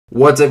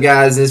What's up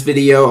guys, in this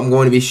video I'm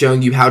going to be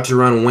showing you how to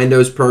run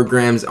Windows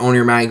programs on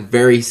your Mac.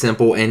 Very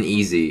simple and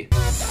easy.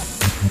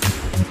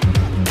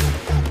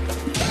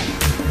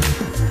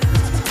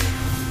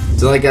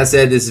 So like I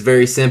said, this is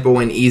very simple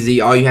and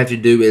easy. All you have to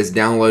do is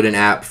download an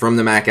app from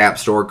the Mac App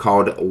Store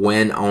called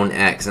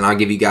WinOnX, and I'll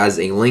give you guys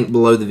a link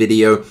below the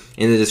video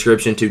in the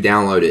description to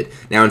download it.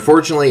 Now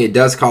unfortunately it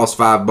does cost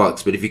 $5,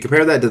 but if you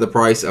compare that to the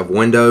price of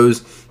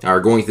Windows, or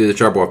going through the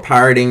trouble of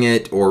pirating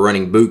it or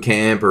running boot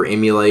camp or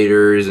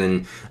emulators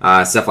and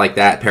stuff like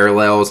that,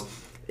 parallels,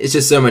 it's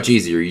just so much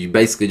easier. You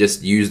basically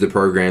just use the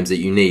programs that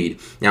you need.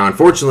 Now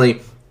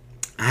unfortunately,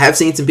 I have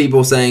seen some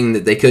people saying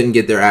that they couldn't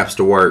get their apps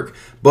to work,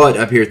 but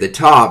up here at the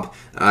top,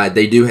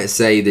 they do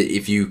say that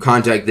if you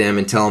contact them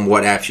and tell them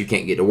what apps you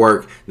can't get to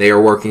work, they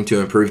are working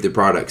to improve the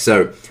product.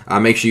 So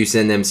make sure you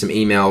send them some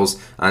emails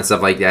and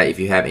stuff like that if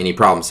you have any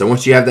problems. So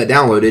once you have that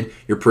downloaded,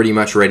 you're pretty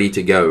much ready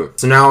to go.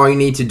 So now all you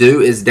need to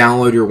do is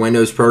download your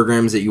Windows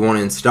programs that you want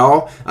to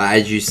install.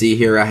 As you see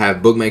here, I have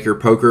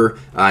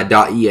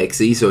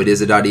bookmakerpoker.exe, so it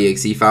is a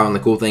 .exe file, and the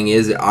cool thing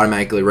is it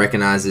automatically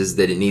recognizes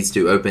that it needs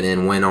to open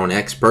in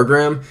WinOnX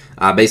program.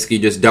 Basically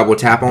just double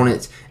tap on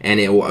it and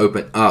it will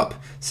open up.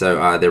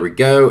 So there we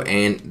go,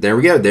 and there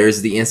we go.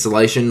 There's the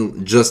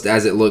installation just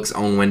as it looks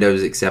on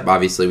Windows, except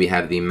obviously we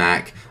have the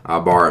Mac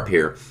bar up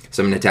here.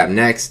 So I'm going to tap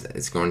next.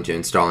 It's going to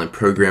install in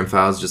program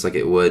files just like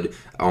it would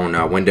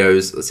on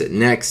Windows. Let's hit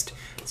next.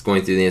 It's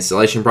going through the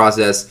installation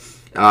process.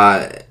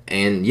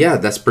 And yeah,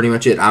 that's pretty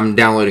much it. I'm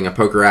downloading a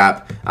poker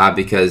app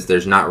because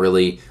there's not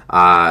really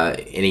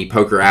any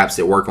poker apps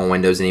that work on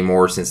Windows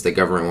anymore since the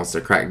government wants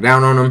to crack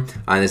down on them.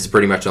 And this is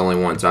pretty much the only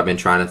one. So I've been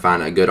trying to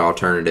find a good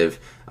alternative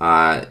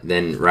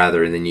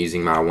rather than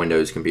using my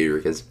Windows computer,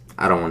 because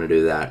I don't want to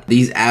do that.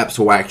 These apps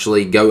will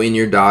actually go in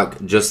your dock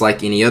just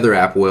like any other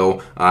app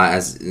will,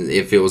 as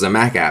if it was a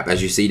Mac app.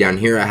 As you see down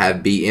here, I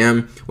have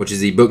BM, which is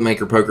the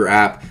Bookmaker Poker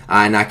app,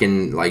 and I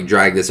can like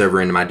drag this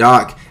over into my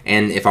dock,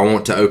 and if I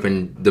want to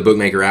open the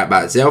Bookmaker app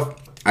by itself,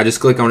 I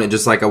just click on it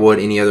just like I would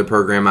any other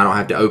program. I don't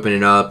have to open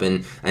it up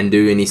and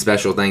do any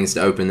special things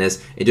to open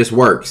this. It just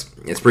works.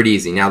 It's pretty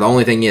easy. Now the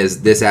only thing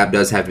is this app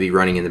does have to be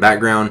running in the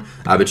background,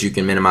 but you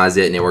can minimize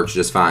it and it works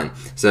just fine.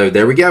 So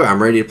there we go.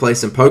 I'm ready to play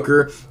some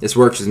poker. This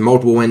works with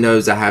multiple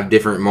windows. I have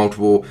different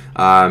multiple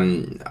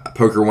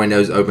poker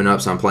windows open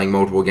up, so I'm playing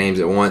multiple games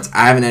at once.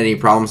 I haven't had any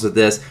problems with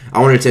this. I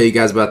want to tell you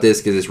guys about this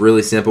because it's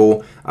really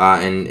simple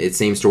and it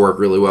seems to work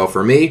really well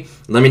for me.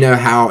 Let me know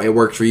how it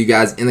works for you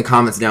guys in the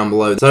comments down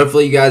below. So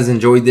hopefully you guys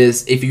enjoyed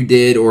this. If you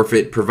did, or if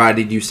it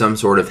provided you some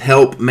sort of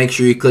help, make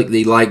sure you click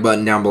the like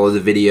button down below the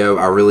video.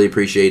 I really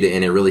appreciate it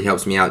and it really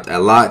helps me out a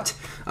lot.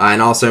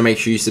 And also make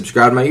sure you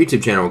subscribe to my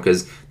YouTube channel,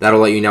 because that'll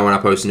let you know when I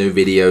post new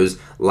videos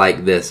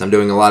like this. I'm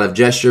doing a lot of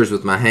gestures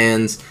with my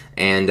hands,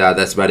 and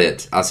that's about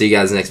it. I'll see you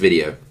guys in the next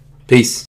video. Peace.